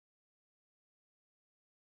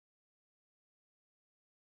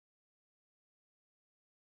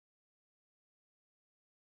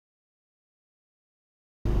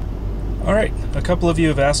Alright, a couple of you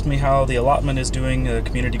have asked me how the allotment is doing, a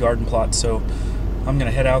community garden plot, so I'm going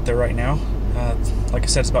to head out there right now. Like I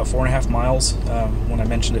said, it's about 4.5 miles when I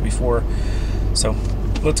mentioned it before. So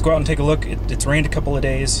let's go out and take a look. It's rained a couple of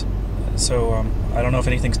days, so I don't know if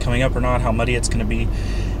anything's coming up or not, how muddy it's going to be.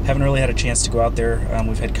 Haven't really had a chance to go out there.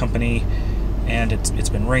 We've had company, and it's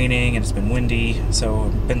been raining and it's been windy, so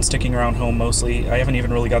I've been sticking around home mostly. I haven't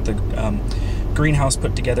even really got the greenhouse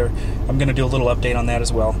put together. I'm going to do a little update on that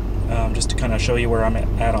as well. Just to kind of show you where I'm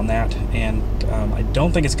at on that, and I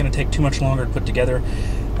don't think it's going to take too much longer to put together.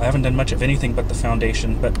 I haven't done much of anything but the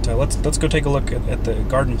foundation, but let's go take a look at the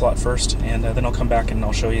garden plot first, and then I'll come back and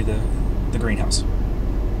I'll show you the greenhouse.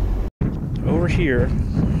 Over here,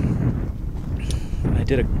 I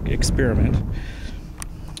did an experiment,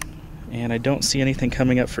 and I don't see anything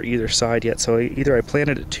coming up for either side yet, so either I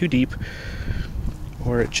planted it too deep,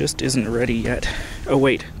 or it just isn't ready yet. Oh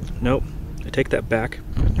wait, nope, I take that back.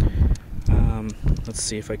 Let's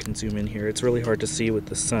see if I can zoom in here. It's really hard to see with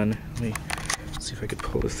the sun. Let me see if I could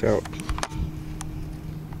pull this out.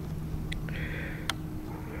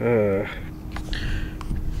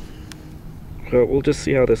 Well, we'll just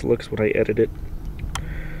see how this looks when I edit it.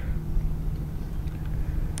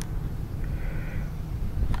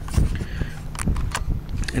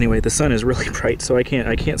 Anyway, the sun is really bright, so I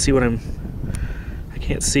can't see what I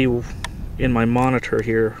can't see in my monitor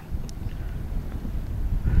here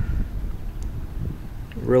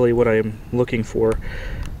really what I'm looking for,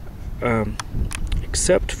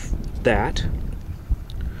 except that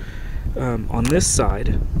on this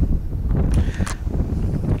side,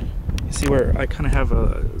 you see where I kind of have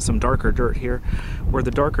some darker dirt here. Where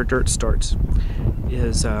the darker dirt starts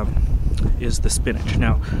is the spinach.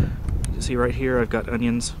 Now, you see right here, I've got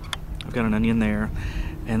onions. I've got an onion there,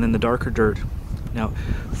 and then the darker dirt. Now,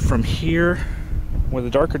 from here, where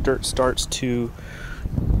the darker dirt starts to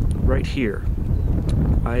right here,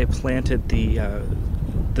 I planted the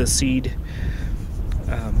seed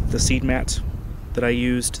mats that I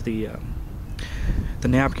used, the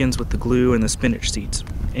napkins with the glue and the spinach seeds.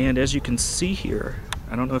 And as you can see here,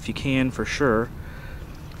 I don't know if you can for sure,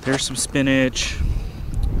 there's some spinach,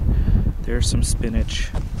 there's some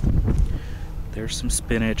spinach, there's some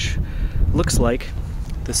spinach. Looks like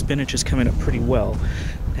the spinach is coming up pretty well.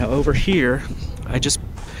 Now over here,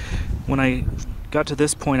 when I got to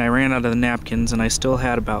this point, I ran out of the napkins, and I still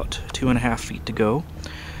had about 2.5 feet to go.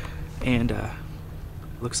 And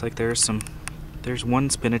looks like there's one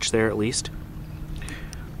spinach there at least.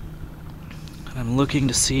 And I'm looking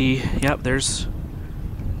to see. Yep, there's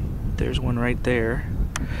one right there.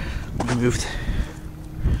 Let me move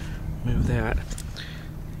that.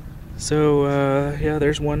 So yeah,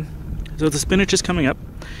 there's one. So the spinach is coming up,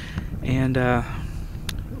 and at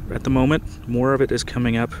the moment, more of it is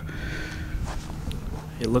coming up.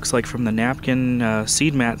 It looks like from the napkin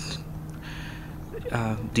seed mat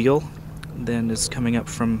deal, then is coming up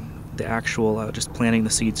from the actual just planting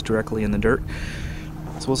the seeds directly in the dirt.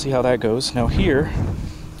 So we'll see how that goes. Now here,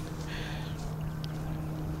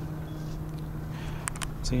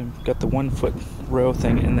 see, I've got the 1 foot row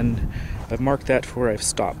thing, and then I've marked that for where I've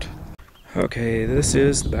stopped. Okay, this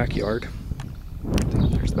is the backyard.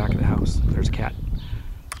 There's the back of the house. There's a cat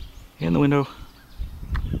in the window.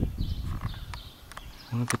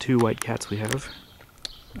 One of the 2 white cats we have.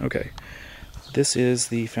 Okay, this is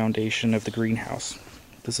the foundation of the greenhouse.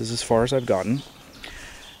 This is as far as I've gotten.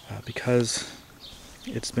 Because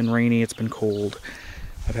it's been rainy, it's been cold,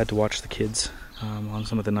 I've had to watch the kids on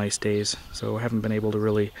some of the nice days, so I haven't been able to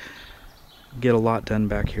really get a lot done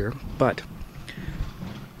back here. But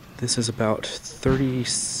this is about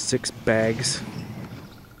 36 bags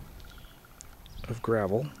of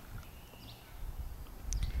gravel,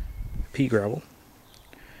 pea gravel.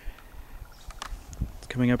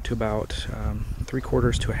 Coming up to about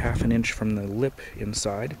 3/4 to 1/2 inch from the lip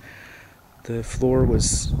inside. The floor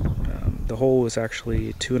was, the hole was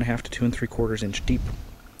actually 2.5 to 2 3/4 inch deep,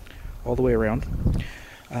 all the way around.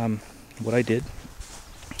 What I did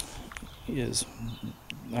is,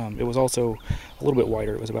 it was also a little bit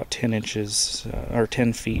wider. It was about 10 inches, or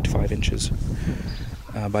 10 feet 5 inches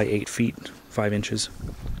by 8 feet 5 inches,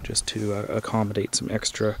 just to accommodate some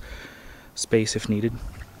extra space if needed.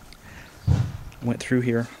 Went through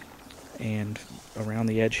here, and around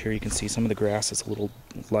the edge here you can see some of the grass is a little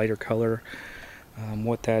lighter color.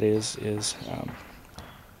 What that is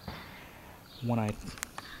when I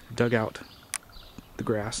dug out the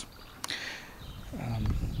grass,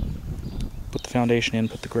 put the foundation in,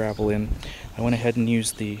 put the gravel in, I went ahead and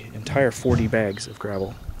used the entire 40 bags of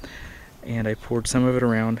gravel, and I poured some of it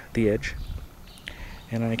around the edge,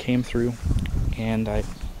 and then I came through and I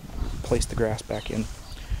placed the grass back in.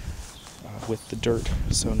 with the dirt.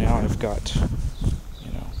 So now I've got,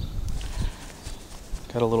 you know,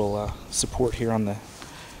 got a little support here on the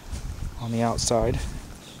outside,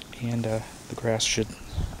 and the grass should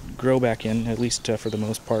grow back in, at least for the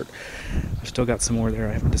most part. I've still got some more there.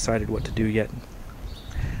 I haven't decided what to do yet.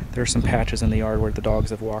 There are some patches in the yard where the dogs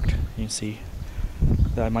have walked. You can see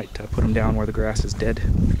that I might put them down where the grass is dead.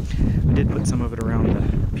 I did put some of it around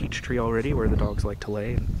the peach tree already where the dogs like to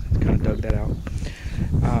lay, and kind of dug that out.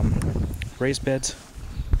 Raised beds.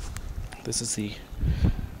 This is the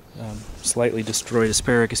slightly destroyed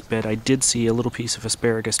asparagus bed. I did see a little piece of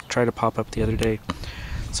asparagus try to pop up the other day,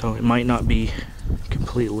 so it might not be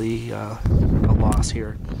completely a loss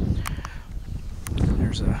here.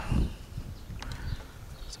 There's some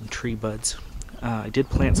tree buds. I did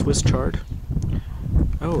plant Swiss chard.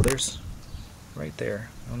 Oh, there's right there.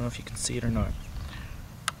 I don't know if you can see it or not.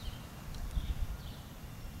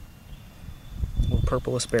 A little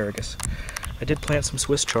purple asparagus. I did plant some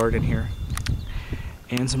Swiss chard in here,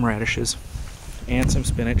 and some radishes, and some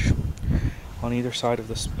spinach on either side of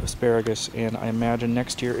the asparagus, and I imagine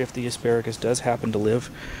next year, if the asparagus does happen to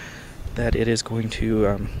live, that it is going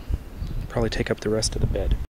to probably take up the rest of the bed.